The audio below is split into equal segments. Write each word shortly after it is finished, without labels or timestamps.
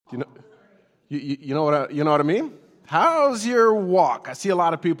You know what I mean? How's your walk? I see a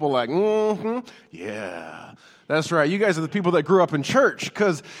lot of people like, yeah, that's right. You guys are the people that grew up in church.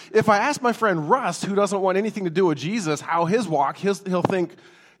 Because if I ask my friend Russ, who doesn't want anything to do with Jesus, how his walk, he'll think,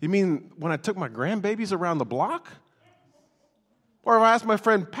 you mean when I took my grandbabies around the block? Or if I ask my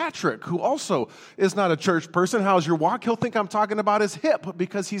friend Patrick, who also is not a church person, how's your walk? He'll think I'm talking about his hip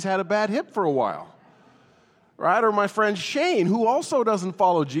because he's had a bad hip for a while. Right? Or my friend Shane, who also doesn't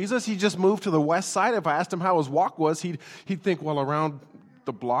follow Jesus. He just moved to the west side. If I asked him how his walk was, he'd think, well, around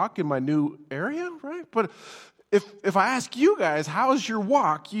the block in my new area, right? But if I ask you guys, how's your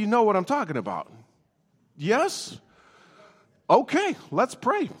walk, you know what I'm talking about. Yes? Okay, let's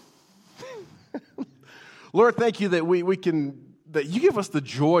pray. Lord, thank you that that you give us the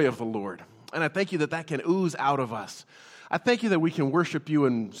joy of the Lord. And I thank you that can ooze out of us. I thank you that we can worship you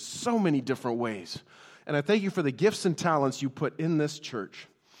in so many different ways. And I thank you for the gifts and talents you put in this church.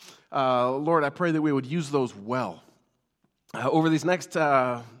 Lord, I pray that we would use those well. Over these next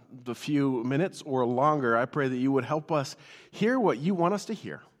the few minutes or longer, I pray that you would help us hear what you want us to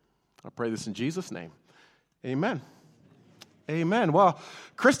hear. I pray this in Jesus' name. Amen. Amen. Well,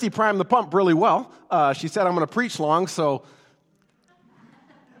 Christy primed the pump really well. She said I'm going to preach long, so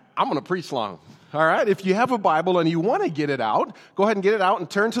I'm going to preach long. All right, if you have a Bible and you want to get it out, go ahead and get it out and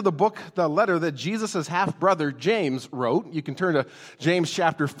turn to the letter that Jesus' half-brother James wrote. You can turn to James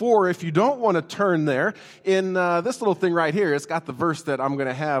chapter 4 if you don't want to turn there. In this little thing right here, it's got the verse that I'm going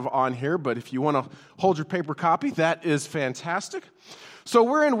to have on here, but if you want to hold your paper copy, that is fantastic. So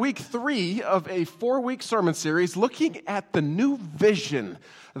we're in week 3 of a 4-week sermon series looking at the new vision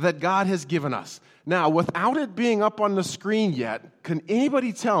that God has given us. Now, without it being up on the screen yet, can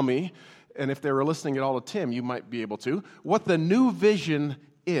anybody tell me, and if they were listening at all to Tim, you might be able to, what the new vision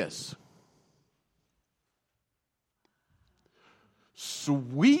is?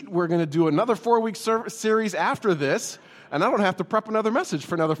 Sweet, we're going to do another 4-week series after this, and I don't have to prep another message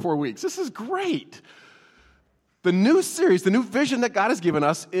for another 4 weeks. This is great. The new series, the new vision that God has given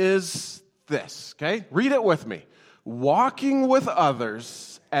us is this, okay? Read it with me. Walking with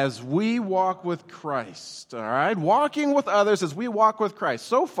others as we walk with Christ, all right? Walking with others as we walk with Christ.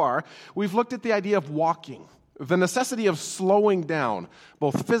 So far, we've looked at the idea of walking, the necessity of slowing down,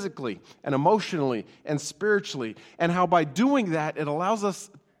 both physically and emotionally and spiritually, and how by doing that, it allows us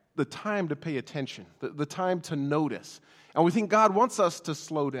the time to pay attention, the time to notice. And we think God wants us to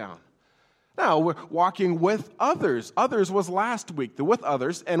slow down. Now, we're walking with others. Others was last week, the with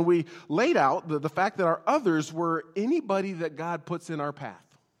others, and we laid out the fact that our others were anybody that God puts in our path,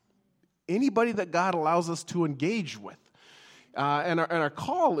 anybody that God allows us to engage with. And our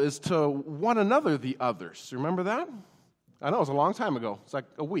call is to one another, the others. Remember that? I know, it was a long time ago. It's like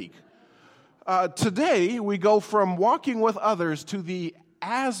a week. Today, we go from walking with others to the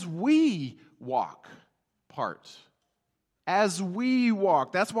as we walk part. As we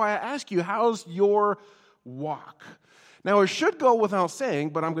walk. That's why I ask you, how's your walk? Now, it should go without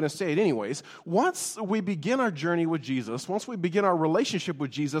saying, but I'm going to say it anyways. Once we begin our journey with Jesus, once we begin our relationship with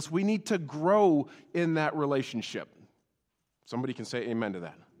Jesus, we need to grow in that relationship. Somebody can say amen to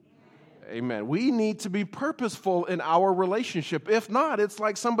that. Amen. We need to be purposeful in our relationship. If not, it's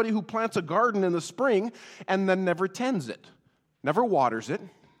like somebody who plants a garden in the spring and then never tends it, never waters it,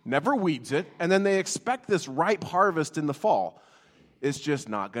 never weeds it, and then they expect this ripe harvest in the fall. It's just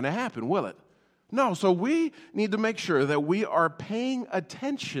not going to happen, will it? No, so we need to make sure that we are paying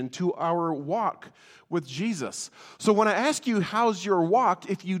attention to our walk with Jesus. So when I ask you, how's your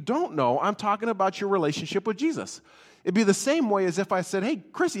walk, if you don't know, I'm talking about your relationship with Jesus. It'd be the same way as if I said, hey,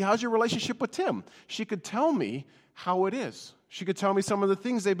 Chrissy, how's your relationship with Tim? She could tell me how it is. She could tell me some of the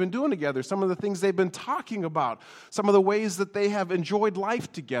things they've been doing together, some of the things they've been talking about, some of the ways that they have enjoyed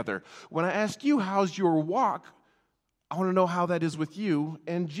life together. When I ask you, how's your walk, I want to know how that is with you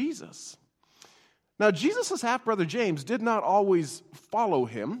and Jesus. Now, Jesus' half-brother James did not always follow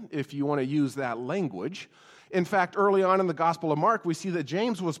him, if you want to use that language. In fact, early on in the Gospel of Mark, we see that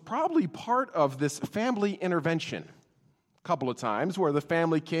James was probably part of this family intervention. Couple of times where the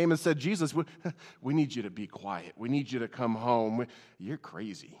family came and said, Jesus, we need you to be quiet. We need you to come home. You're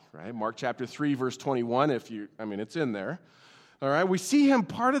crazy, right? Mark chapter 3, verse 21, it's in there. All right, we see him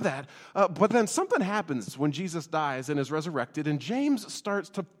part of that. But then something happens when Jesus dies and is resurrected, and James starts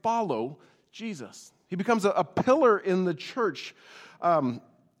to follow Jesus. He becomes a pillar in the church. And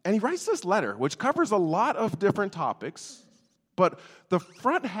he writes this letter, which covers a lot of different topics. But the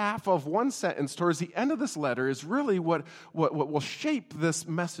front half of one sentence towards the end of this letter is really what will shape this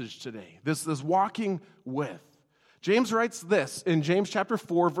message today, this walking with. James writes this in James chapter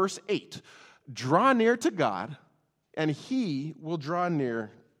 4, verse 8. Draw near to God, and he will draw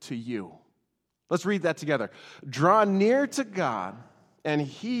near to you. Let's read that together. Draw near to God, and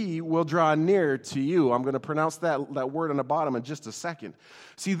he will draw near to you. I'm going to pronounce that word on the bottom in just a second.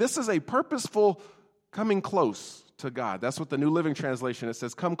 See, this is a purposeful coming close to God. That's what the New Living Translation, it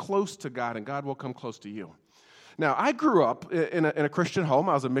says, come close to God, and God will come close to you. Now, I grew up in a Christian home.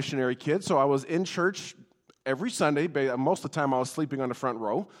 I was a missionary kid, so I was in church every Sunday. Most of the time, I was sleeping on the front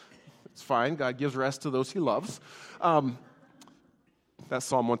row. It's fine. God gives rest to those he loves. That's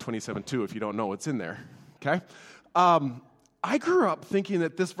Psalm 127, too, if you don't know. It's in there, okay? I grew up thinking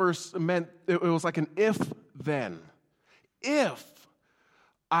that this verse meant it was like an if-then. If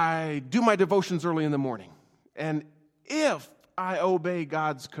I do my devotions early in the morning, and if I obey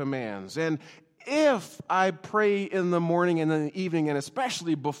God's commands, and if I pray in the morning and in the evening, and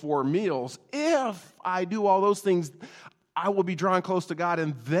especially before meals, if I do all those things, I will be drawing close to God,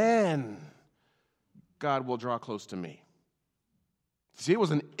 and then God will draw close to me. See, it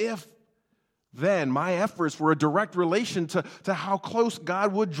was an if-then. My efforts were a direct relation to how close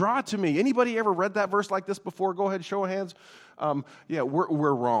God would draw to me. Anybody ever read that verse like this before? Go ahead, show of hands. Yeah,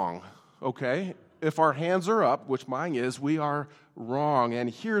 we're wrong, okay? If our hands are up, which mine is, we are wrong. And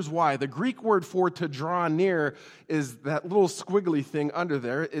here's why. The Greek word for to draw near is that little squiggly thing under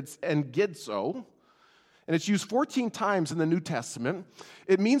there. It's engidzo. And it's used 14 times in the New Testament.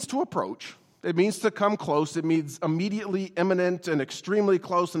 It means to approach. It means to come close. It means immediately, imminent, and extremely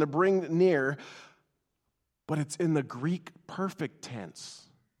close, and to bring near. But it's in the Greek perfect tense.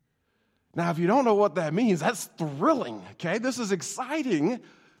 Now, if you don't know what that means, that's thrilling, okay? This is exciting.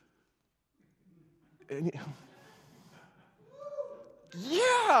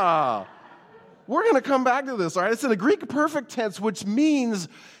 Yeah. We're going to come back to this, all right? It's in the Greek perfect tense, which means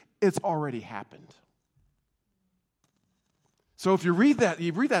it's already happened. So if you read that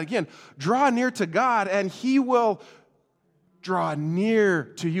again, draw near to God, and he will draw near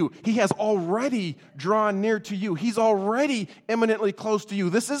to you. He has already drawn near to you. He's already imminently close to you.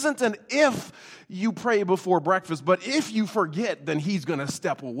 This isn't an if you pray before breakfast, but if you forget, then he's going to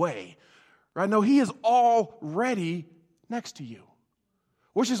step away. Right? No, he is already next to you.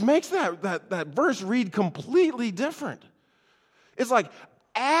 Which just makes that verse read completely different. It's like,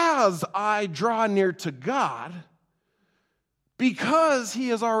 as I draw near to God, because he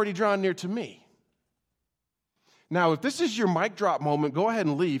has already drawn near to me. Now, if this is your mic drop moment, go ahead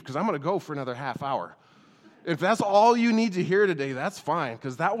and leave, because I'm going to go for another half hour. If that's all you need to hear today, that's fine,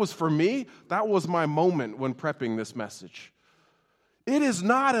 because that was, for me, that was my moment when prepping this message. It is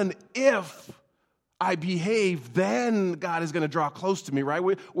not an if I behave, then God is going to draw close to me, right?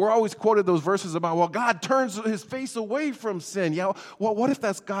 We're always quoted those verses about, well, God turns his face away from sin. Yeah, well, what if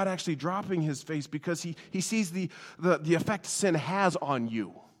that's God actually dropping his face because he sees the effect sin has on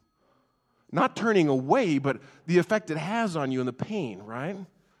you? Not turning away, but the effect it has on you and the pain, right?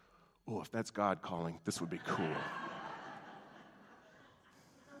 Oh, if that's God calling, this would be cool.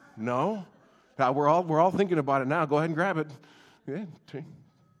 No? We're all thinking about it now. Go ahead and grab it. Yeah.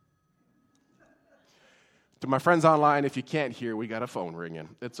 To my friends online, if you can't hear, we got a phone ringing.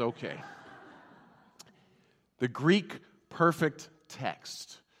 It's okay. The Greek perfect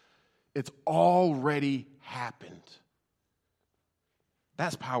text. It's already happened.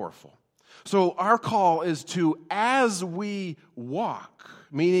 That's powerful. So our call is to, as we walk,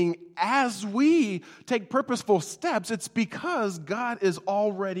 meaning as we take purposeful steps, it's because God is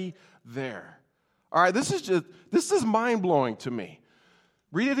already there. All right, this is mind-blowing to me.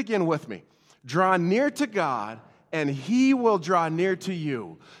 Read it again with me. Draw near to God, and he will draw near to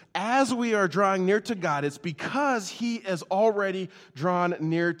you. As we are drawing near to God, it's because he is already drawn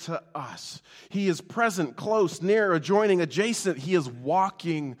near to us. He is present, close, near, adjoining, adjacent. He is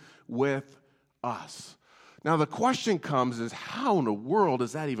walking with us. Now, the question comes is, how in the world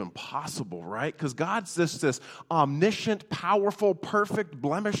is that even possible, right? Because God's this omniscient, powerful, perfect,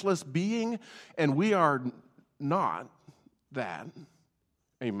 blemishless being, and we are not that.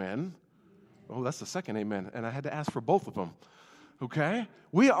 Amen. Oh, that's the second amen. And I had to ask for both of them. Okay?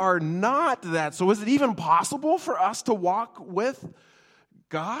 We are not that. So is it even possible for us to walk with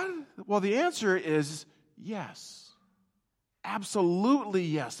God? Well, the answer is yes. Absolutely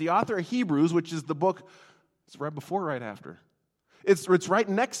yes. The author of Hebrews, which is the book, it's right before, right after. It's right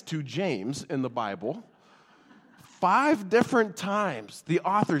next to James in the Bible. 5 different times, the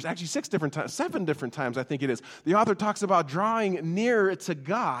authors, actually 6 different times, 7 different times I think it is, the author talks about drawing near to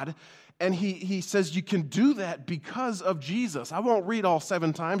God. And he says you can do that because of Jesus. I won't read all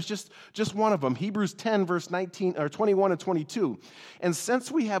 7 times, just one of them. Hebrews 10, verse 19 or 21 and 22. And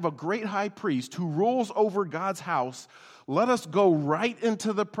since we have a great high priest who rules over God's house, let us go right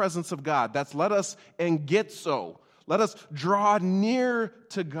into the presence of God. That's let us engidzo. Let us draw near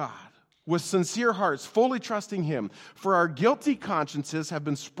to God. with sincere hearts, fully trusting him. For our guilty consciences have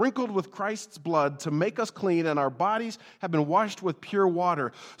been sprinkled with Christ's blood to make us clean, and our bodies have been washed with pure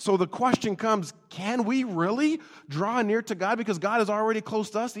water. So the question comes, can we really draw near to God because God is already close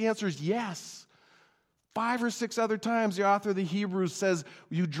to us? The answer is yes. 5 or 6 other times, the author of the Hebrews says,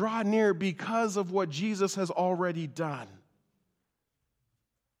 you draw near because of what Jesus has already done.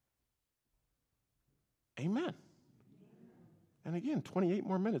 Amen. And again, 28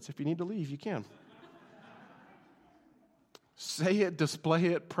 more minutes. If you need to leave, you can. Say it, display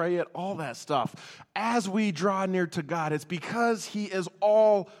it, pray it, all that stuff. As we draw near to God, it's because he is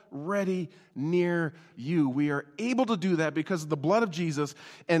already near you. We are able to do that because of the blood of Jesus,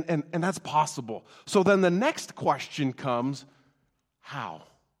 and that's possible. So then the next question comes, how?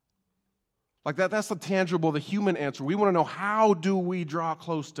 Like that's the tangible, the human answer. We want to know, how do we draw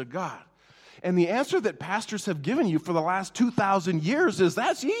close to God? And the answer that pastors have given you for the last 2,000 years is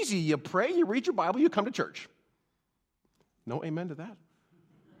that's easy. You pray, you read your Bible, you come to church. No amen to that?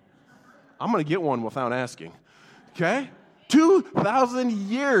 I'm going to get one without asking. Okay? 2,000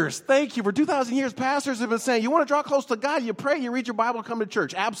 years. Thank you. For 2,000 years, pastors have been saying, you want to draw close to God, you pray, you read your Bible, come to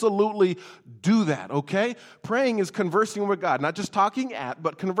church. Absolutely do that, okay? Praying is conversing with God, not just talking at,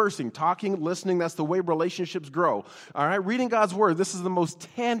 but conversing, talking, listening. That's the way relationships grow, all right? Reading God's word, this is the most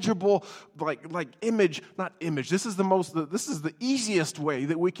tangible, like image, not image. This is the easiest way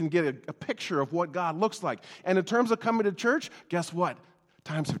that we can get a picture of what God looks like. And in terms of coming to church, guess what?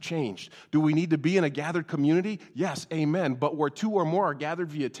 Times have changed. Do we need to be in a gathered community? Yes, amen. But where 2 or more are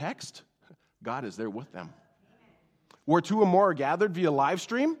gathered via text, God is there with them. Where 2 or more are gathered via live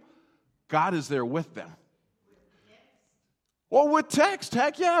stream, God is there with them. Well, with text,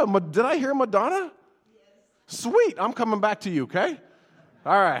 heck yeah. Did I hear Madonna? Sweet, I'm coming back to you, okay?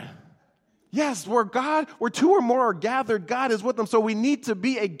 All right. Yes, where 2 or more are gathered, God is with them. So we need to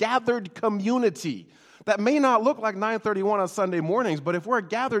be a gathered community. That may not look like 9:31 on Sunday mornings, but if we're a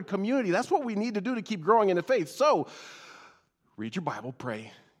gathered community, that's what we need to do to keep growing in the faith. So, read your Bible,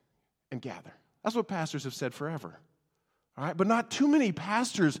 pray, and gather. That's what pastors have said forever. All right, but not too many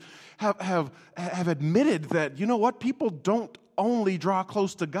pastors have admitted that, you know what, people don't only draw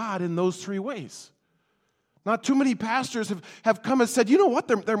close to God in those 3 ways. Not too many pastors have come and said, you know what,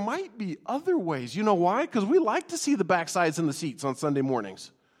 there might be other ways. You know why? Because we like to see the backsides in the seats on Sunday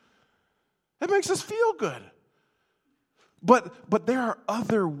mornings. That makes us feel good. But there are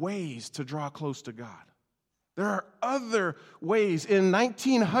other ways to draw close to God. There are other ways. In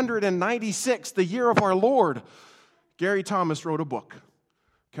 1996, the year of our Lord, Gary Thomas wrote a book.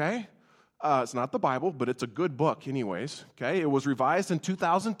 Okay? It's not the Bible, but it's a good book anyways. Okay? It was revised in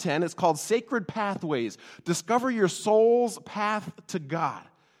 2010. It's called Sacred Pathways. Discover your soul's path to God.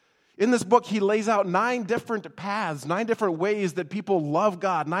 In this book, he lays out 9 different paths, 9 different ways that people love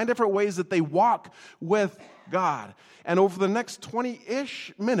God, 9 different ways that they walk with God. And over the next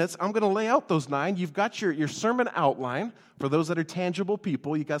 20-ish minutes, I'm going to lay out those 9. You've got your sermon outline. For those that are tangible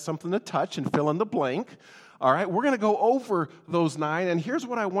people, you got something to touch and fill in the blank. All right, we're going to go over those 9, and here's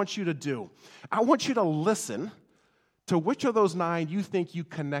what I want you to do. I want you to listen to which of those 9 you think you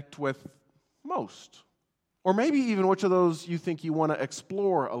connect with most. Or maybe even which of those you think you want to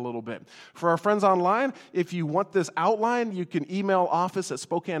explore a little bit. For our friends online, if you want this outline, you can email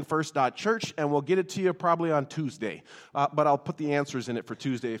office@SpokaneFirst.church, and we'll get it to you probably on Tuesday. But I'll put the answers in it for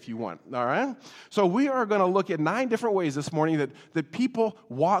Tuesday if you want. All right? So we are going to look at 9 different ways this morning that people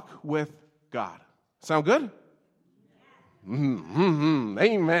walk with God. Sound good?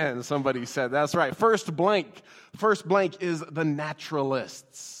 Amen, somebody said. That's right. First blank is the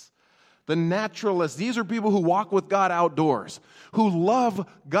naturalists. The naturalists, these are people who walk with God outdoors, who love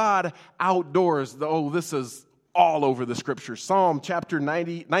God outdoors. Oh, this is all over the scriptures. Psalm chapter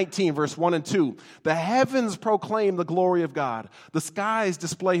 19, verse 1 and 2. The heavens proclaim the glory of God. The skies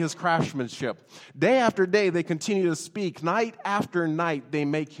display his craftsmanship. Day after day they continue to speak. Night after night they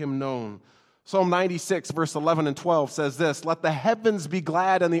make him known. Psalm 96, verse 11 and 12 says this, let the heavens be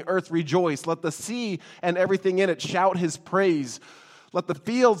glad and the earth rejoice. Let the sea and everything in it shout his praise. Let the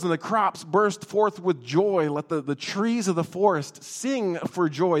fields and the crops burst forth with joy. Let the trees of the forest sing for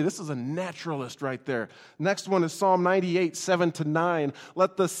joy. This is a naturalist right there. Next one is Psalm 98, 7 to 9.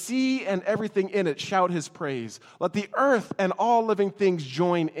 Let the sea and everything in it shout his praise. Let the earth and all living things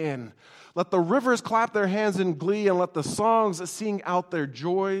join in. Let the rivers clap their hands in glee, and let the songs sing out their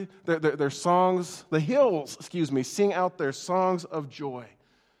joy, their songs, the hills, sing out their songs of joy.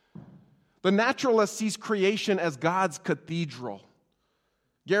 The naturalist sees creation as God's cathedral.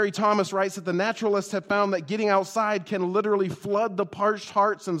 Gary Thomas writes that the naturalists have found that getting outside can literally flood the parched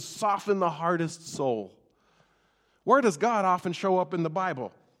hearts and soften the hardest soul. Where does God often show up in the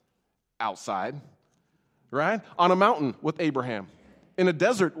Bible? outside, right? On a mountain with Abraham, in a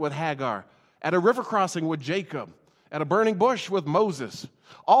desert with Hagar, at a river crossing with Jacob, at a burning bush with Moses,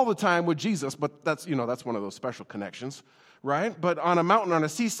 all the time with Jesus, but that's one of those special connections, right? But on a mountain, on a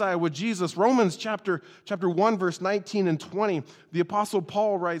seaside with Jesus. Romans chapter 1, verse 19 and 20, the Apostle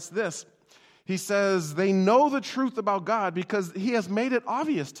Paul writes this. He says, they know the truth about God because he has made it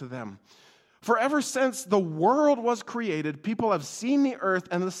obvious to them. For ever since the world was created, people have seen the earth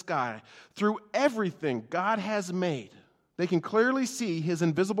and the sky. Through everything God has made, they can clearly see his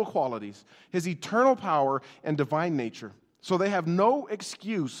invisible qualities, his eternal power and divine nature. So they have no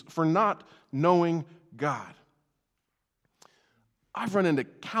excuse for not knowing God. I've run into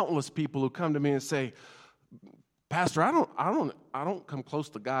countless people who come to me and say, Pastor, I don't come close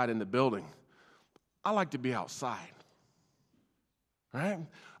to God in the building. I like to be outside. Right?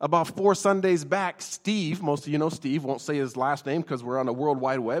 About 4 Sundays back, Steve, most of you know Steve, won't say his last name because we're on the World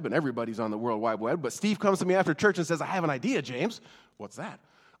Wide Web and everybody's on the World Wide Web, but Steve comes to me after church and says, I have an idea, James. What's that?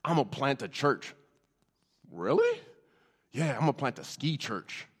 I'm going to plant a church. Really? Yeah, I'm going to plant a ski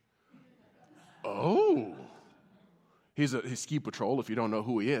church. Oh. He's ski patrol, if you don't know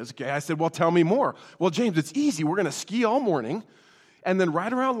who he is. Okay, I said, well, tell me more. Well, James, it's easy. We're going to ski all morning. And then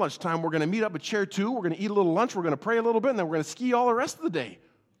right around lunchtime, we're going to meet up at Chair 2. We're going to eat a little lunch. We're going to pray a little bit. And then we're going to ski all the rest of the day.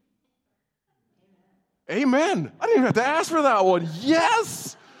 Amen. I didn't even have to ask for that one.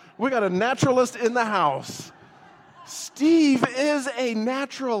 Yes. We got a naturalist in the house. Steve is a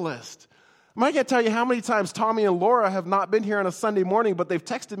naturalist. I can't tell you how many times Tommy and Laura have not been here on a Sunday morning, but they've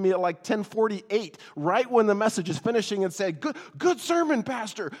texted me at like 10:48, right when the message is finishing, and said, good sermon,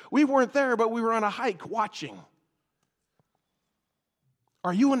 Pastor. We weren't there, but we were on a hike watching.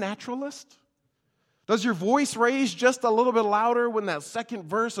 Are you a naturalist? Does your voice raise just a little bit louder when that second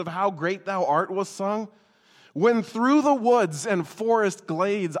verse of How Great Thou Art was sung? When through the woods and forest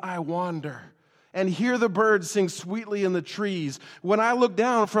glades I wander, and hear the birds sing sweetly in the trees, when I look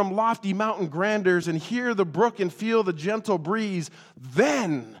down from lofty mountain grandeurs and hear the brook and feel the gentle breeze,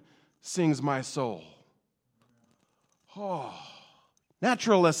 then sings my soul. Oh,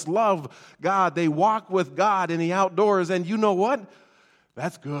 naturalists love God. They walk with God in the outdoors, and you know what?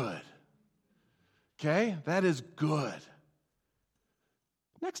 That's good. Okay? That is good.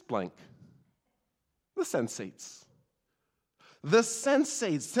 Next blank. The sensates. The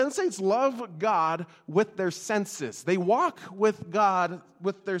sensates. Sensates love God with their senses. They walk with God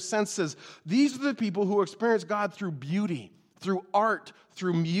with their senses. These are the people who experience God through beauty, through art,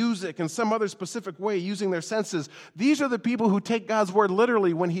 through music, and some other specific way using their senses. These are the people who take God's word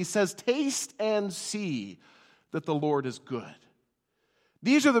literally when he says, taste and see that the Lord is good.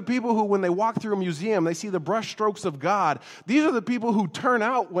 These are the people who, when they walk through a museum, they see the brush strokes of God. These are the people who turn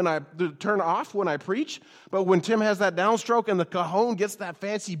off when I preach, but when Tim has that downstroke and the cajon gets that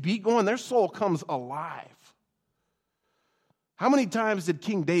fancy beat going, their soul comes alive. How many times did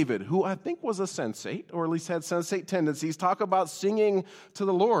King David, who I think was a sensate, or at least had sensate tendencies, talk about singing to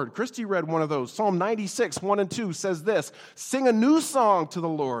the Lord? Christy read one of those. Psalm 96, 1 and 2 says this, sing a new song to the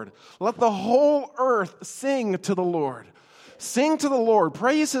Lord. Let the whole earth sing to the Lord. Sing to the Lord,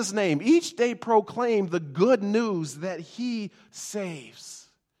 praise his name. Each day proclaim the good news that he saves.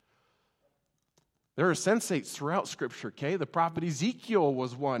 There are sensates throughout Scripture, okay? The prophet Ezekiel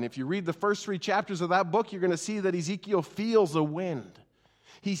was one. If you read the first 3 chapters of that book, you're going to see that Ezekiel feels a wind.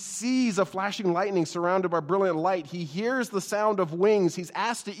 He sees a flashing lightning surrounded by brilliant light. He hears the sound of wings. He's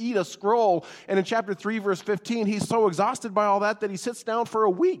asked to eat a scroll. And in chapter 3, verse 15, he's so exhausted by all that he sits down for a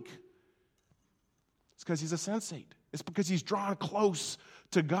week. It's because he's a sensate. It's because he's drawn close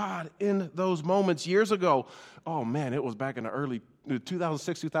to God in those moments. Years ago, oh man, it was back in the early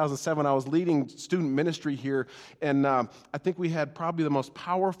 2006, 2007, I was leading student ministry here, and I think we had probably the most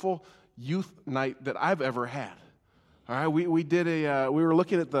powerful youth night that I've ever had. All right, we were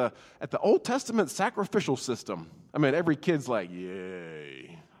looking at the Old Testament sacrificial system. I mean, every kid's like,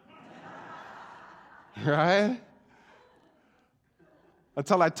 yay. Right?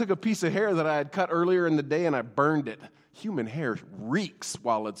 Until I took a piece of hair that I had cut earlier in the day and I burned it. Human hair reeks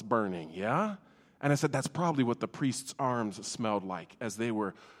while it's burning, yeah? And I said, that's probably what the priest's arms smelled like as they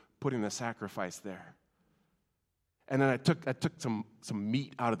were putting the sacrifice there. And then I took some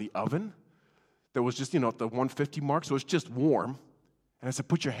meat out of the oven that was just, at the 150 mark, so it's just warm. And I said,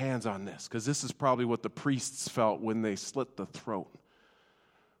 put your hands on this, because this is probably what the priests felt when they slit the throat.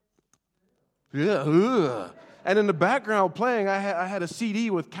 Yeah, ugh. And in the background playing, I had a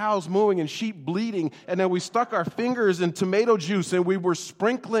CD with cows mooing and sheep bleating, and then we stuck our fingers in tomato juice and we were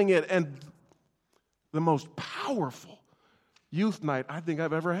sprinkling it, and the most powerful youth night I think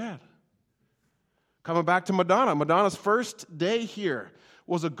I've ever had. Coming back to Madonna's first day here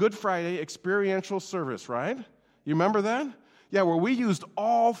was a Good Friday experiential service, right? You remember that? Yeah, where we used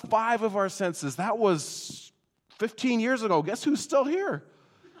all 5 of our senses. That was 15 years ago. Guess who's still here?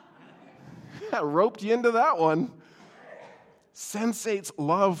 I roped you into that one. Sensates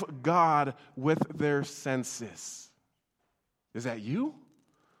love God with their senses. Is that you?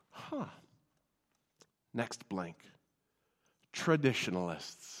 Huh. Next blank.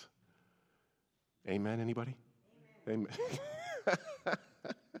 Traditionalists. Amen, anybody? Amen.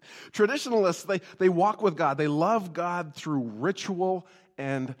 Traditionalists, they walk with God. They love God through ritual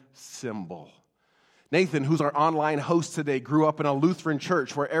and symbol. Nathan, who's our online host today, grew up in a Lutheran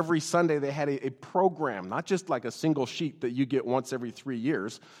church where every Sunday they had a program, not just like a single sheet that you get once every 3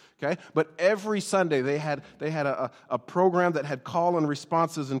 years, okay? But every Sunday they had a program that had call and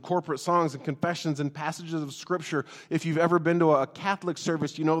responses and corporate songs and confessions and passages of Scripture. If you've ever been to a Catholic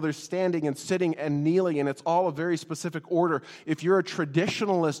service, you know there's standing and sitting and kneeling, and it's all a very specific order. If you're a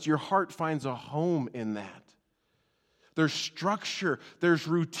traditionalist, your heart finds a home in that. There's structure, there's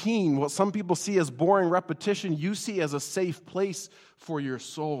routine. What some people see as boring repetition, you see as a safe place for your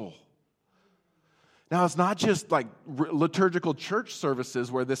soul. Now, it's not just like liturgical church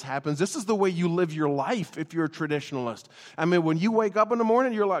services where this happens. This is the way you live your life if you're a traditionalist. I mean, when you wake up in the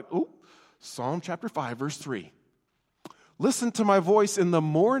morning, you're like, oh, Psalm chapter 5, verse 3. Listen to my voice in the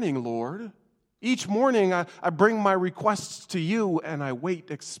morning, Lord. Each morning I bring my requests to you and I wait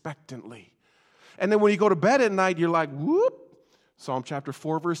expectantly. And then when you go to bed at night, you're like, whoop, Psalm chapter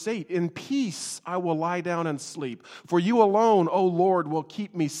 4, verse 8, in peace I will lie down and sleep. For you alone, O Lord, will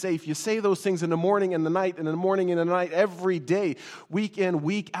keep me safe. You say those things in the morning and the night, and in the morning and the night, every day, week in,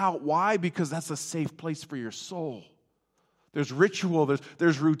 week out. Why? Because that's a safe place for your soul. There's ritual,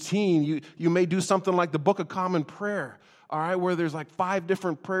 there's routine. You may do something like the Book of Common Prayer, all right, where there's like 5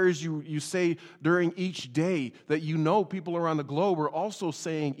 different prayers you say during each day that you know people around the globe are also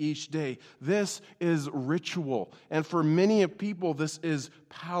saying each day. This is ritual. And for many of people, this is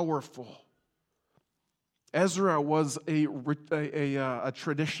powerful. Ezra was a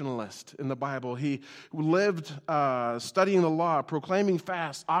traditionalist in the Bible. He lived studying the law, proclaiming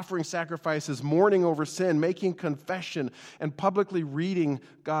fasts, offering sacrifices, mourning over sin, making confession, and publicly reading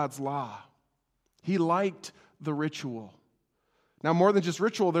God's law. He liked the ritual. Now, more than just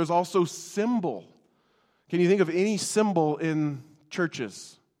ritual, there's also symbol. Can you think of any symbol in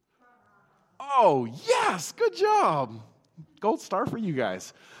churches? Oh, yes, good job. Gold star for you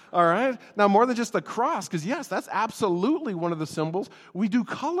guys. All right. Now, more than just the cross, because yes, that's absolutely one of the symbols. We do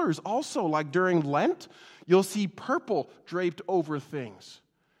colors also, like during Lent, you'll see purple draped over things.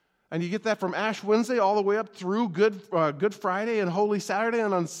 And you get that from Ash Wednesday all the way up through Good Friday and Holy Saturday.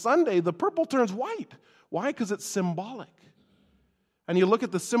 And on Sunday, the purple turns white. Why? Because it's symbolic. And you look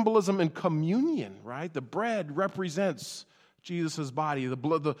at the symbolism in communion, right? The bread represents Jesus' body.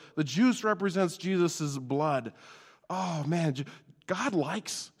 The juice represents Jesus' blood. Oh, man, God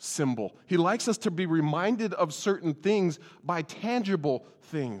likes symbol. He likes us to be reminded of certain things by tangible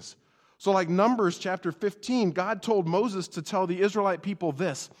things. So like Numbers chapter 15, God told Moses to tell the Israelite people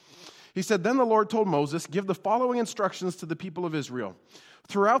this. He said, then the Lord told Moses, give the following instructions to the people of Israel.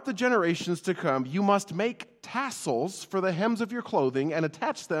 Throughout the generations to come, you must make tassels for the hems of your clothing and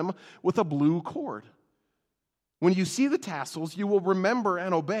attach them with a blue cord. When you see the tassels, you will remember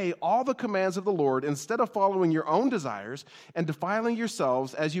and obey all the commands of the Lord instead of following your own desires and defiling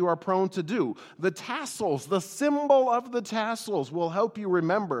yourselves as you are prone to do. The tassels, the symbol of the tassels, will help you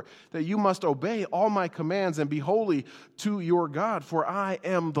remember that you must obey all my commands and be holy to your God, for I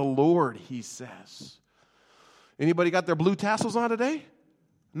am the Lord, he says. Anybody got their blue tassels on today?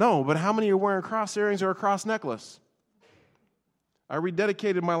 No, but how many are wearing cross earrings or a cross necklace? I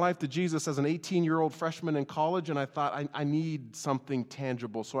rededicated my life to Jesus as an 18-year-old freshman in college, and I thought I need something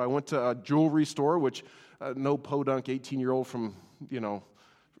tangible. So I went to a jewelry store, which no podunk 18-year-old from,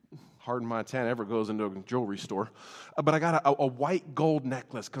 Hardin, Montana ever goes into a jewelry store. But I got a white gold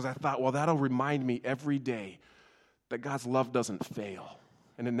necklace because I thought, well, that'll remind me every day that God's love doesn't fail,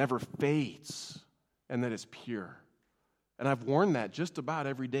 and it never fades, and that it's pure. And I've worn that just about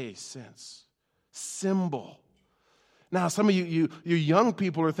every day since. Symbol. Now, some of you young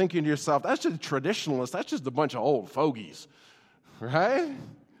people are thinking to yourself, that's just traditionalists. That's just a bunch of old fogies, right?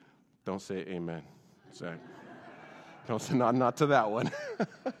 Don't say amen. Don't say not to that one.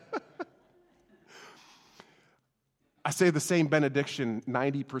 I say the same benediction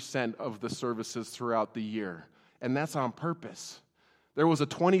 90% of the services throughout the year, and that's on purpose. There was a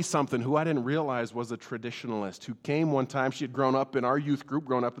 20-something who I didn't realize was a traditionalist who came one time. She had grown up in our youth group,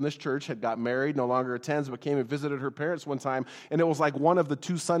 grown up in this church, had got married, no longer attends, but came and visited her parents one time. And it was like one of the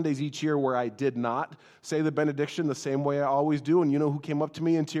 2 Sundays each year where I did not say the benediction the same way I always do. And you know who came up to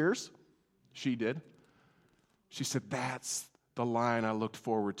me in tears? She did. She said, "That's the line I looked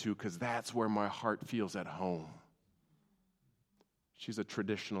forward to because that's where my heart feels at home." She's a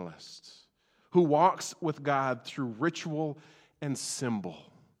traditionalist who walks with God through ritual and symbol.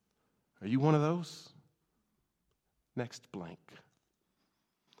 Are you one of those? Next blank.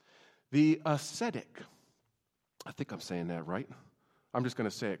 The ascetic. I think I'm saying that right. I'm just going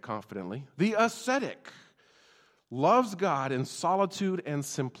to say it confidently. The ascetic loves God in solitude and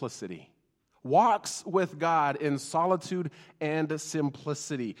simplicity. Walks with God in solitude and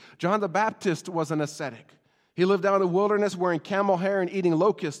simplicity. John the Baptist was an ascetic. He lived out in the wilderness wearing camel hair and eating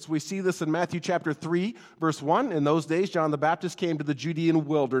locusts. We see this in Matthew chapter 3, verse 1. In those days, John the Baptist came to the Judean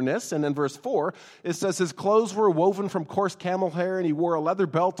wilderness. And in verse 4, it says his clothes were woven from coarse camel hair, and he wore a leather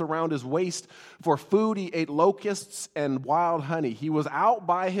belt around his waist. For food, he ate locusts and wild honey. He was out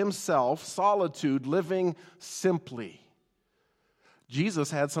by himself, solitude, living simply.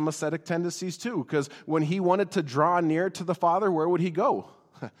 Jesus had some ascetic tendencies too, because when he wanted to draw near to the Father, where would he go?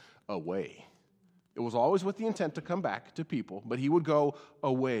 Away. It was always with the intent to come back to people, but he would go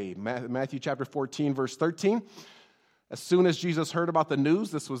away. Matthew chapter 14, verse 13. As soon as Jesus heard about the news,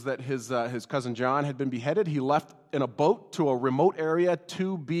 this was that his cousin John had been beheaded, he left in a boat to a remote area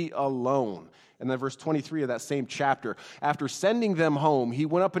to be alone. And then verse 23 of that same chapter. After sending them home, he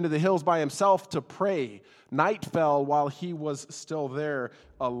went up into the hills by himself to pray. Night fell while he was still there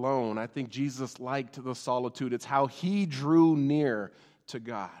alone. I think Jesus liked the solitude. It's how he drew near to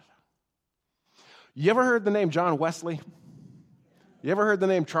God. You ever heard the name John Wesley? You ever heard the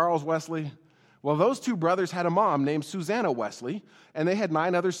name Charles Wesley? Well, those 2 brothers had a mom named Susanna Wesley, and they had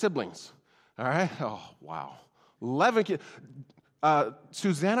 9 other siblings. All right? Oh, wow. 11 kids.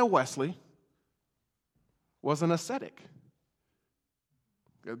 Susanna Wesley was an ascetic.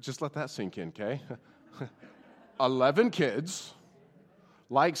 Just let that sink in, okay? 11 kids,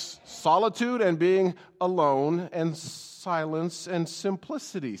 likes solitude and being alone and silence and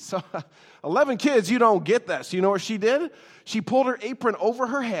simplicity. So 11 kids, you don't get that. So you know what she did? She pulled her apron over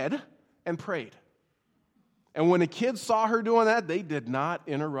her head and prayed. And when the kids saw her doing that, they did not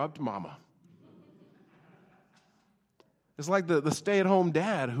interrupt mama. It's like the stay-at-home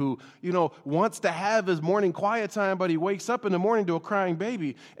dad who, wants to have his morning quiet time, but he wakes up in the morning to a crying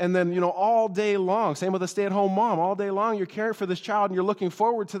baby. And then, all day long, same with a stay-at-home mom, all day long you're caring for this child and you're looking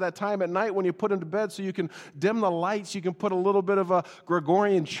forward to that time at night when you put him to bed so you can dim the lights, you can put a little bit of a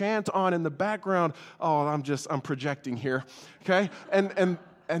Gregorian chant on in the background. Oh, I'm projecting here, okay?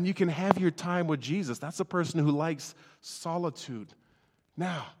 And you can have your time with Jesus. That's a person who likes solitude.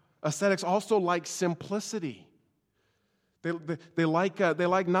 Now, ascetics also like simplicity. They like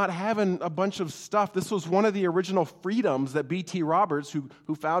not having a bunch of stuff. This was one of the original freedoms that B.T. Roberts, who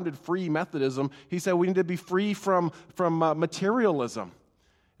founded Free Methodism, he said we need to be free from materialism.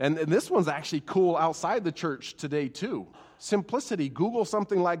 And this one's actually cool outside the church today too. Simplicity. Google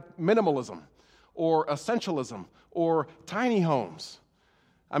something like minimalism or essentialism or tiny homes.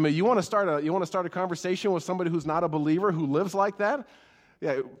 I mean, you want to start a conversation with somebody who's not a believer who lives like that?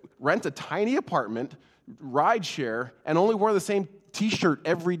 Yeah, rent a tiny apartment, ride share, and only wear the same T-shirt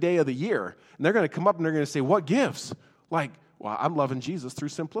every day of the year. And they're going to come up and they're going to say, "What gives?" Like, "Well, I'm loving Jesus through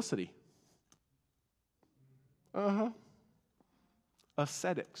simplicity."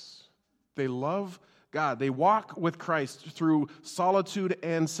 Ascetics. They love God. They walk with Christ through solitude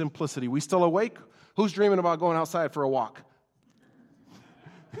and simplicity. We still awake? Who's dreaming about going outside for a walk?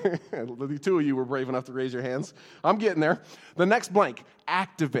 The 2 of you were brave enough to raise your hands. I'm getting there. The next blank,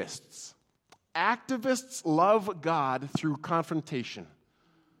 activists. Activists love God through confrontation.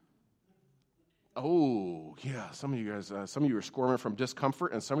 Oh, yeah, some of you are squirming from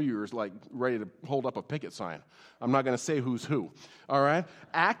discomfort, and some of you are like ready to hold up a picket sign. I'm not going to say who's who, all right?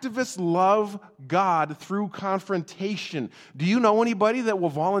 Activists love God through confrontation. Do you know anybody that will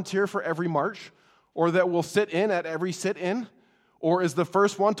volunteer for every march or that will sit in at every sit-in or is the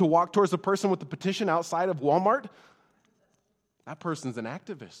first one to walk towards the person with the petition outside of Walmart? That person's an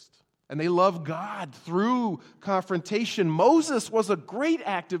activist. And they love God through confrontation. Moses was a great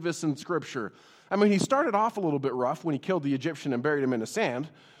activist in Scripture. I mean, he started off a little bit rough when he killed the Egyptian and buried him in the sand,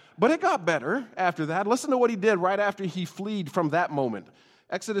 but it got better after that. Listen to what he did right after he fled from that moment.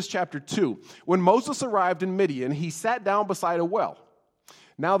 Exodus chapter 2. When Moses arrived in Midian, he sat down beside a well.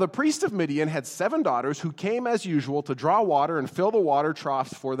 Now the priest of Midian had 7 daughters who came as usual to draw water and fill the water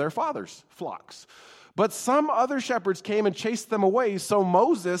troughs for their fathers' flocks. But some other shepherds came and chased them away, so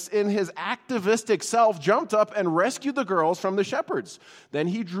Moses, in his activistic self, jumped up and rescued the girls from the shepherds. Then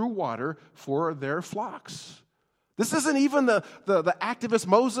he drew water for their flocks. This isn't even the activist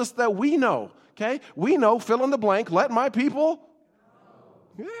Moses that we know, okay? We know, fill in the blank, let my people.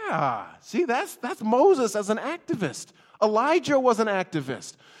 Yeah, see, that's Moses as an activist. Elijah was an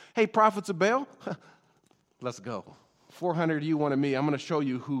activist. Hey, prophets of Baal, let's go. 400 you, one of me. I'm going to show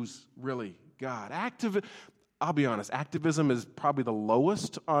you who's really God. I'll be honest, activism is probably the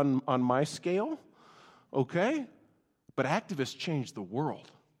lowest on my scale, okay? But activists changed the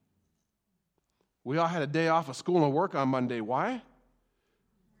world. We all had a day off of school and work on Monday. Why?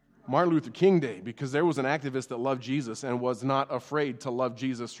 Martin Luther King Day, because there was an activist that loved Jesus and was not afraid to love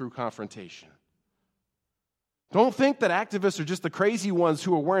Jesus through confrontation. Don't think that activists are just the crazy ones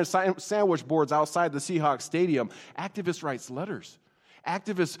who are wearing sandwich boards outside the Seahawks stadium. Activists write letters.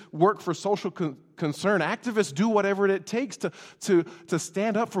 Activists work for social concern. Activists do whatever it takes to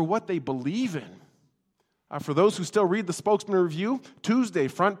stand up for what they believe in. For those who still read the Spokesman Review, Tuesday,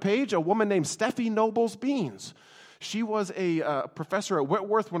 front page, a woman named Steffi Nobles Beans. She was a professor at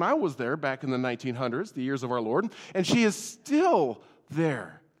Whitworth when I was there back in the 1900s, the years of our Lord, and she is still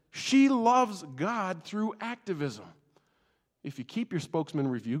there. She loves God through activism. If you keep your Spokesman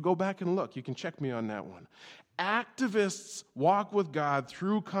Review, go back and look. You can check me on that one. Activists walk with God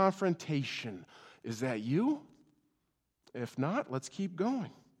through confrontation. Is that you? If not, let's keep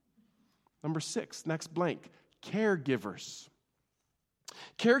going. Number 6, next blank, caregivers.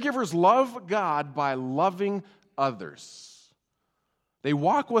 Caregivers love God by loving others. They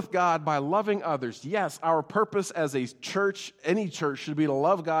walk with God by loving others. Yes, our purpose as a church, any church, should be to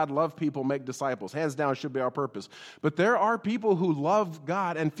love God, love people, make disciples. Hands down should be our purpose. But there are people who love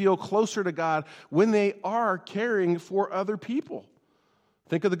God and feel closer to God when they are caring for other people.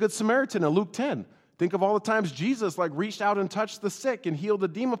 Think of the Good Samaritan in Luke 10. Think of all the times Jesus reached out and touched the sick and healed the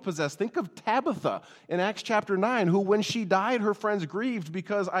demon-possessed. Think of Tabitha in Acts chapter 9, who when she died, her friends grieved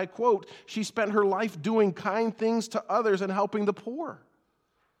because, I quote, she spent her life doing kind things to others and helping the poor.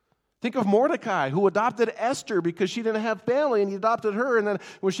 Think of Mordecai, who adopted Esther because she didn't have family, and he adopted her, and then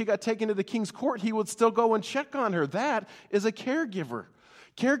when she got taken to the king's court, he would still go and check on her. That is a caregiver.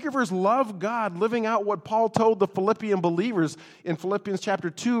 Caregivers love God, living out what Paul told the Philippian believers in Philippians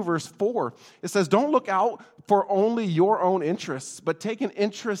chapter 2, verse 4. It says, don't look out for only your own interests, but take an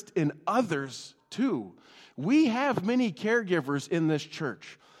interest in others too. We have many caregivers in this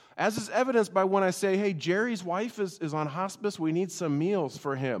church. As is evidenced by when I say, hey, Jerry's wife is on hospice, we need some meals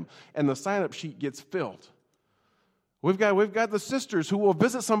for him, and the sign-up sheet gets filled. We've got the sisters who will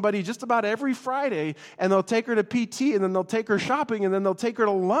visit somebody just about every Friday, and they'll take her to PT, and then they'll take her shopping, and then they'll take her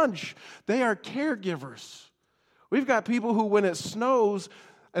to lunch. They are caregivers. We've got people who, when it snows,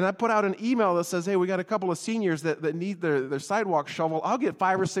 and I put out an email that says, hey, we got a couple of seniors that need their sidewalk shoveled, I'll get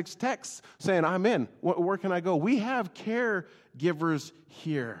 5 or 6 texts saying, I'm in. Where can I go? We have caregivers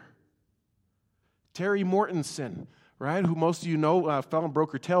here. Terry Mortensen, right, who most of you know fell and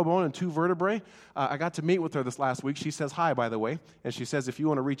broke her tailbone and 2 vertebrae. I got to meet with her this last week. She says hi, by the way, and she says if you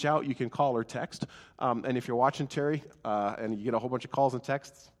want to reach out, you can call or text. And if you're watching, Terry, and you get a whole bunch of calls and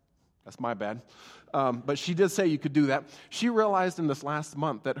texts, that's my bad. But she did say you could do that. She realized in this last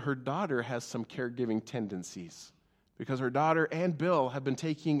month that her daughter has some caregiving tendencies because her daughter and Bill have been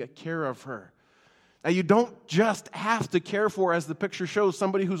taking care of her. Now, you don't just have to care for, as the picture shows,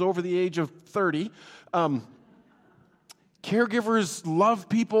 somebody who's over the age of 30. Caregivers love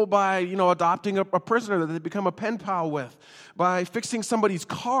people by, adopting a prisoner that they become a pen pal with, by fixing somebody's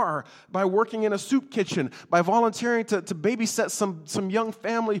car, by working in a soup kitchen, by volunteering to babysit some young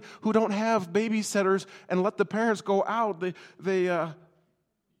family who don't have babysitters and let the parents go out.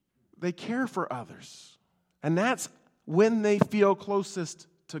 They care for others. And that's when they feel closest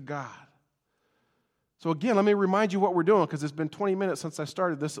to God. So again, let me remind you what we're doing, because it's been 20 minutes since I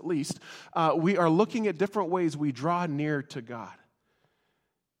started this at least. We are looking at different ways we draw near to God.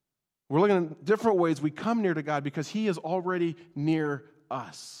 We're looking at different ways we come near to God because He is already near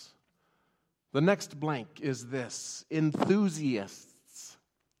us. The next blank is this: enthusiasts.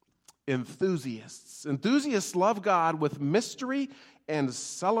 Enthusiasts. Enthusiasts love God with mystery and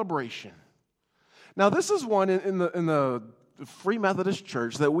celebration. Now, this is one in the Free Methodist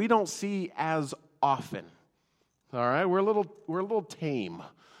Church that we don't see as often. All right, we're a little tame.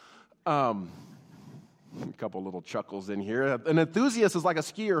 A couple little chuckles in here. An enthusiast is like a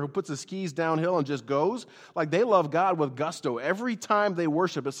skier who puts his skis downhill and just goes. Like they love God with gusto. Every time they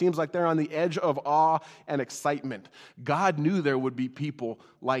worship, it seems like they're on the edge of awe and excitement. God knew there would be people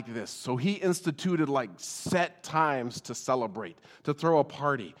like this. So he instituted like set times to celebrate, to throw a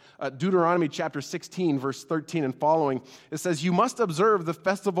party. Deuteronomy chapter 16, verse 13 and following, it says, "You must observe the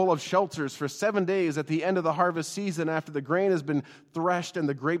festival of shelters for 7 days at the end of the harvest season after the grain has been threshed and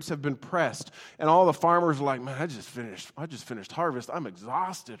the grapes have been pressed." And all the farmers are like, "Man, I just finished harvest. I'm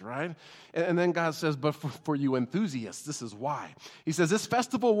exhausted," right? And then God says, "But for you enthusiasts, this is why." He says, "This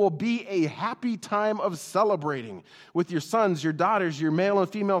festival will be a happy time of celebrating with your sons, your daughters, your male and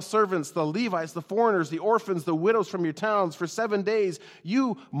female servants, the Levites, the foreigners, the orphans, the widows from your towns. For 7 days,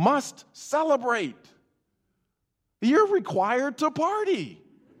 you must celebrate." You're required to party.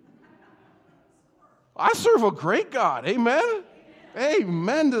 I serve a great God. Amen?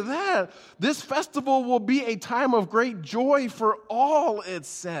 Amen to that. This festival will be a time of great joy for all, it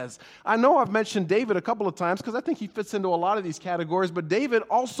says. I know I've mentioned David a couple of times because I think he fits into a lot of these categories, but David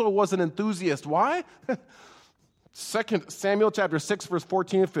also was an enthusiast. Why? 2 Samuel chapter 6, verse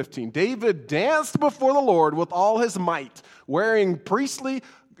 14 and 15. David danced before the Lord with all his might, wearing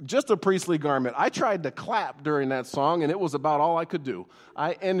just a priestly garment. I tried to clap during that song, and it was about all I could do.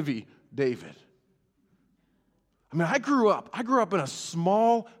 I envy David. I mean, I grew up in a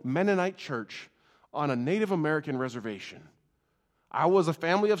small Mennonite church on a Native American reservation. I was a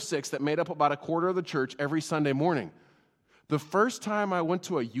family of 6 that made up about a quarter of the church every Sunday morning. The first time I went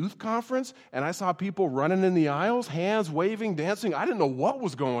to a youth conference and I saw people running in the aisles, hands waving, dancing, I didn't know what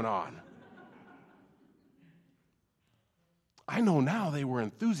was going on. I know now they were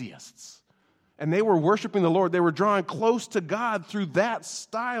enthusiasts. And they were worshiping the Lord. They were drawing close to God through that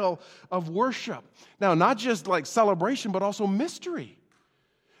style of worship. Now, not just like celebration, but also mystery.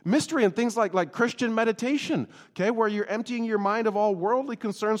 Mystery and things like Christian meditation, okay, where you're emptying your mind of all worldly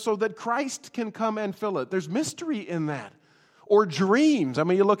concerns so that Christ can come and fill it. There's mystery in that. Or dreams. I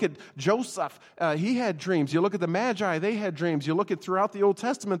mean, you look at Joseph, he had dreams. You look at the Magi, they had dreams. You look at throughout the Old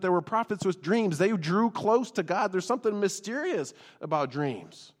Testament, there were prophets with dreams. They drew close to God. There's something mysterious about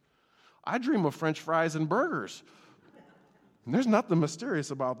dreams. I dream of French fries and burgers. And there's nothing mysterious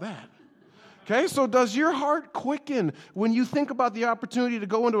about that. Okay, so does your heart quicken when you think about the opportunity to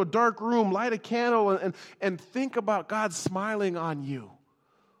go into a dark room, light a candle, and think about God smiling on you?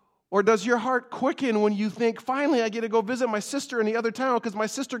 Or does your heart quicken when you think, finally I get to go visit my sister in the other town because my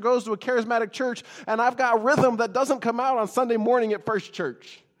sister goes to a charismatic church and I've got rhythm that doesn't come out on Sunday morning at First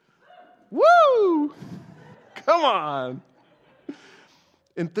Church? Woo! Come on.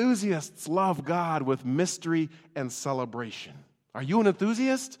 Enthusiasts love God with mystery and celebration. Are you an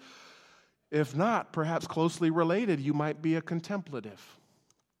enthusiast? If not, perhaps closely related, you might be a contemplative.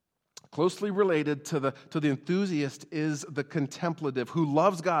 Closely related to the enthusiast is the contemplative who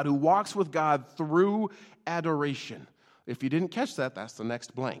loves God, who walks with God through adoration. If you didn't catch that, that's the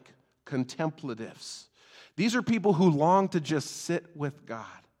next blank. Contemplatives. These are people who long to just sit with God,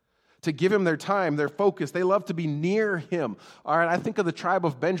 to give him their time, their focus. They love to be near him. All right, I think of the tribe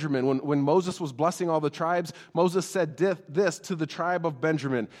of Benjamin. When Moses was blessing all the tribes, Moses said this to the tribe of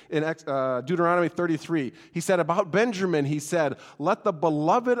Benjamin in Deuteronomy 33. He said, about Benjamin, he said, "Let the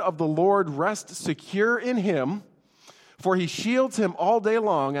beloved of the Lord rest secure in him, for he shields him all day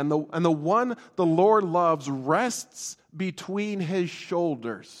long, and the one the Lord loves rests between his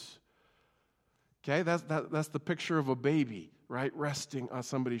shoulders." Okay, that's the picture of a baby, right, resting on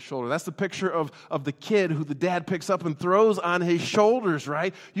somebody's shoulder. That's the picture of the kid who the dad picks up and throws on his shoulders,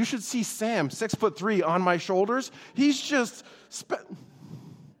 right? You should see Sam, 6'3", on my shoulders. He's just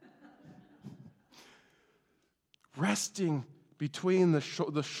resting between the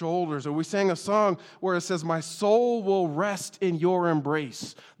shoulders. Or we sang a song where it says, "My soul will rest in your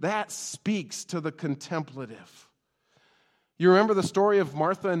embrace." That speaks to the contemplative. You remember the story of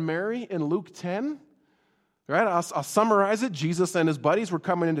Martha and Mary in Luke 10? Right, I'll summarize it. Jesus and his buddies were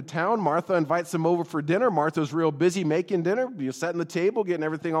coming into town. Martha invites them over for dinner. Martha's real busy making dinner, setting the table, getting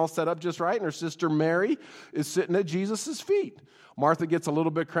everything all set up just right. And her sister Mary is sitting at Jesus' feet. Martha gets a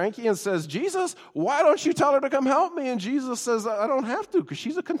little bit cranky and says, "Jesus, why don't you tell her to come help me?" And Jesus says, "I don't have to, because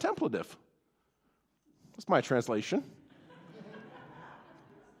she's a contemplative." That's my translation.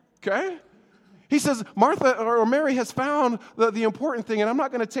 Okay? He says, Martha or Mary has found the important thing, and I'm not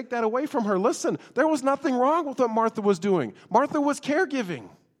going to take that away from her. Listen, there was nothing wrong with what Martha was doing. Martha was caregiving.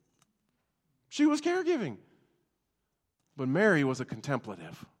 She was caregiving. But Mary was a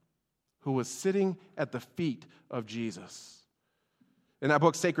contemplative who was sitting at the feet of Jesus. In that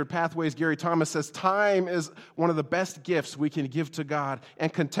book, Sacred Pathways, Gary Thomas says, time is one of the best gifts we can give to God,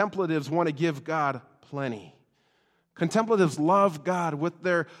 and contemplatives want to give God plenty. Contemplatives love God with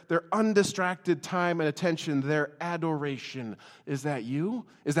their undistracted time and attention, their adoration. Is that you?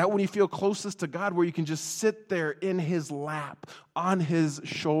 Is that when you feel closest to God, where you can just sit there in His lap, on His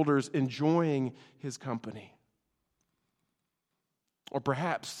shoulders, enjoying His company? Or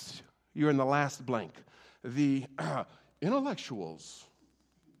perhaps you're in the last blank, the intellectuals.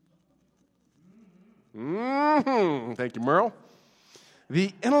 Thank you, Merle.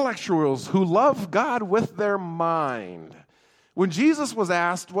 The intellectuals who love God with their mind. When Jesus was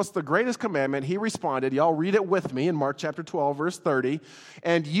asked, what's the greatest commandment, He responded, y'all read it with me in Mark chapter 12, verse 30,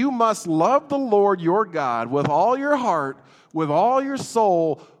 and you must love the Lord your God with all your heart, with all your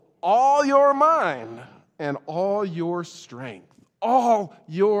soul, all your mind, and all your strength. All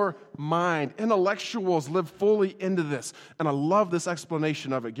your mind. Intellectuals live fully into this. And I love this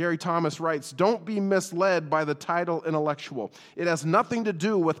explanation of it. Gary Thomas writes, don't be misled by the title intellectual. It has nothing to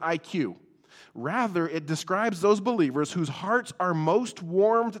do with IQ. Rather, it describes those believers whose hearts are most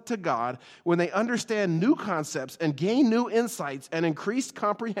warmed to God when they understand new concepts and gain new insights and increased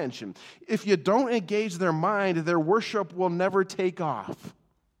comprehension. If you don't engage their mind, their worship will never take off.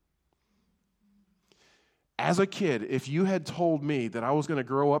 As a kid, if you had told me that I was going to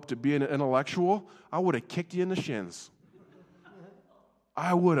grow up to be an intellectual, I would have kicked you in the shins.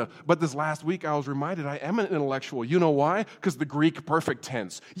 I would have. But this last week, I was reminded I am an intellectual. You know why? Because the Greek perfect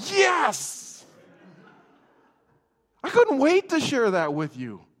tense. Yes! I couldn't wait to share that with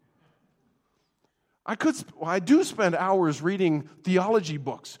you. I do spend hours reading theology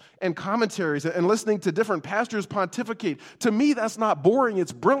books and commentaries and listening to different pastors pontificate. To me, that's not boring.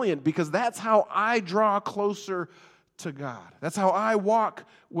 It's brilliant because that's how I draw closer to God. That's how I walk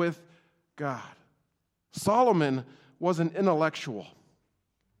with God. Solomon was an intellectual.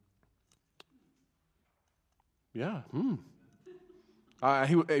 Yeah.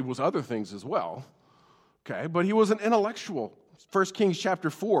 He was other things as well. Okay, but he was an intellectual. 1 Kings chapter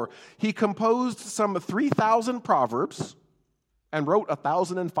 4, he composed some 3,000 proverbs and wrote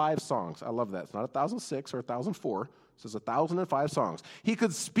 1,005 songs. I love that. It's not 1,006 or 1,004. It says 1,005 songs. He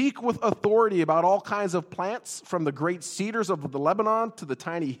could speak with authority about all kinds of plants, from the great cedars of the Lebanon to the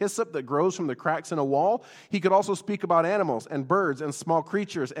tiny hyssop that grows from the cracks in a wall. He could also speak about animals and birds and small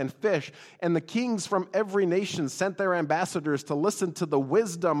creatures and fish. And the kings from every nation sent their ambassadors to listen to the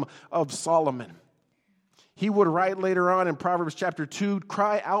wisdom of Solomon. He would write later on in Proverbs chapter 2,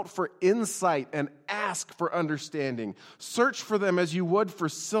 cry out for insight and ask for understanding. Search for them as you would for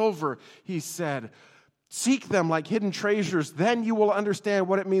silver, he said. Seek them like hidden treasures. Then you will understand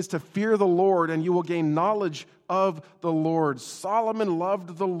what it means to fear the Lord, and you will gain knowledge of the Lord. Solomon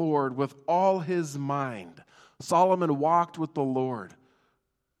loved the Lord with all his mind. Solomon walked with the Lord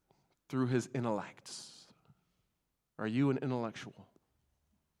through his intellect. Are you an intellectual?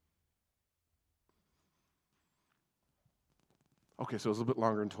 Okay, so it's a little bit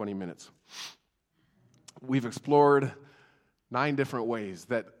longer than 20 minutes. We've explored 9 different ways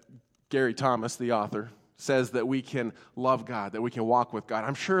that Gary Thomas, the author, says that we can love God, that we can walk with God.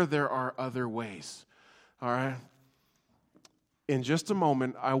 I'm sure there are other ways, all right? In just a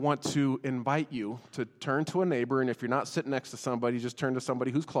moment, I want to invite you to turn to a neighbor, and if you're not sitting next to somebody, just turn to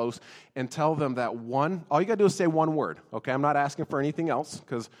somebody who's close and tell them that all you got to do is say one word, okay? I'm not asking for anything else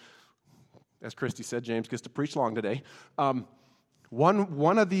because, as Christy said, James gets to preach long today.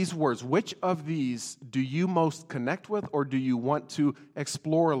 One of these words, which of these do you most connect with, or do you want to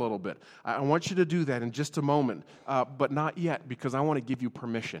explore a little bit? I want you to do that in just a moment, but not yet, because I want to give you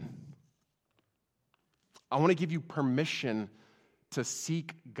permission. I want to give you permission to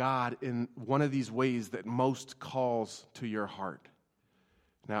seek God in one of these ways that most calls to your heart.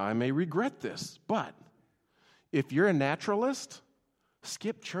 Now, I may regret this, but if you're a naturalist,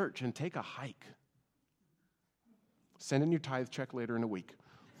 skip church and take a hike. Send in your tithe check later in the week.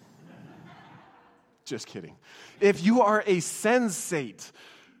 Just kidding. If you are a sensate,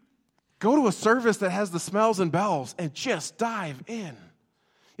 go to a service that has the smells and bells and just dive in.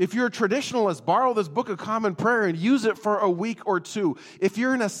 If you're a traditionalist, borrow this Book of Common Prayer and use it for a week or two. If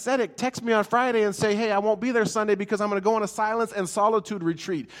you're an ascetic, text me on Friday and say, hey, I won't be there Sunday because I'm going to go on a silence and solitude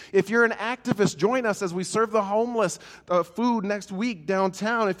retreat. If you're an activist, join us as we serve the homeless food next week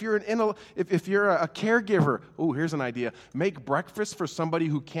downtown. If you're if you're a caregiver, here's an idea. Make breakfast for somebody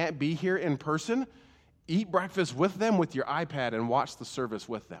who can't be here in person. Eat breakfast with them with your iPad and watch the service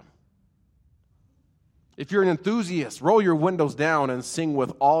with them. If you're an enthusiast, roll your windows down and sing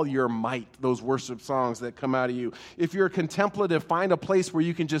with all your might those worship songs that come out of you. If you're a contemplative, find a place where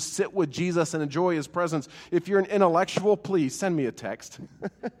you can just sit with Jesus and enjoy his presence. If you're an intellectual, please send me a text.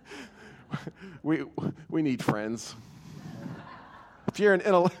 We need friends. If you're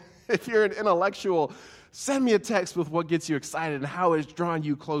If you're an intellectual, send me a text with what gets you excited and how it's drawing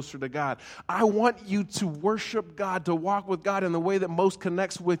you closer to God. I want you to worship God, to walk with God in the way that most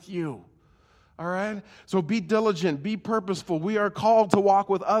connects with you. All right? So be diligent, be purposeful. We are called to walk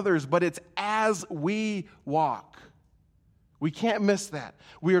with others, but it's as we walk. We can't miss that.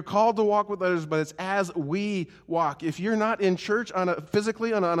 We are called to walk with others, but it's as we walk. If you're not in church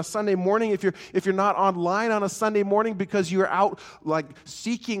physically on a Sunday morning, if you're not online on a Sunday morning because you're out like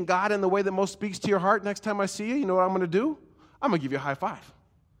seeking God in the way that most speaks to your heart, next time I see you, you know what I'm going to do? I'm going to give you a high five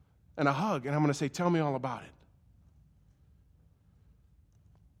and a hug, and I'm going to say, tell me all about it.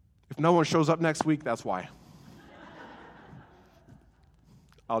 If no one shows up next week, that's why.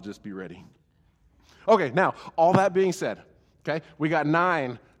 I'll just be ready. Okay, now, all that being said, okay, we got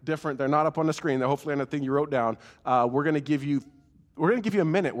 9 different. They're not up on the screen. They're hopefully on the thing you wrote down. We're going to give you a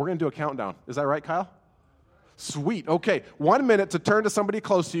minute. We're going to do a countdown. Is that right, Kyle? Sweet. Okay, 1 minute to turn to somebody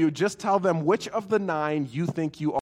close to you. Just tell them which of the 9 you think you are.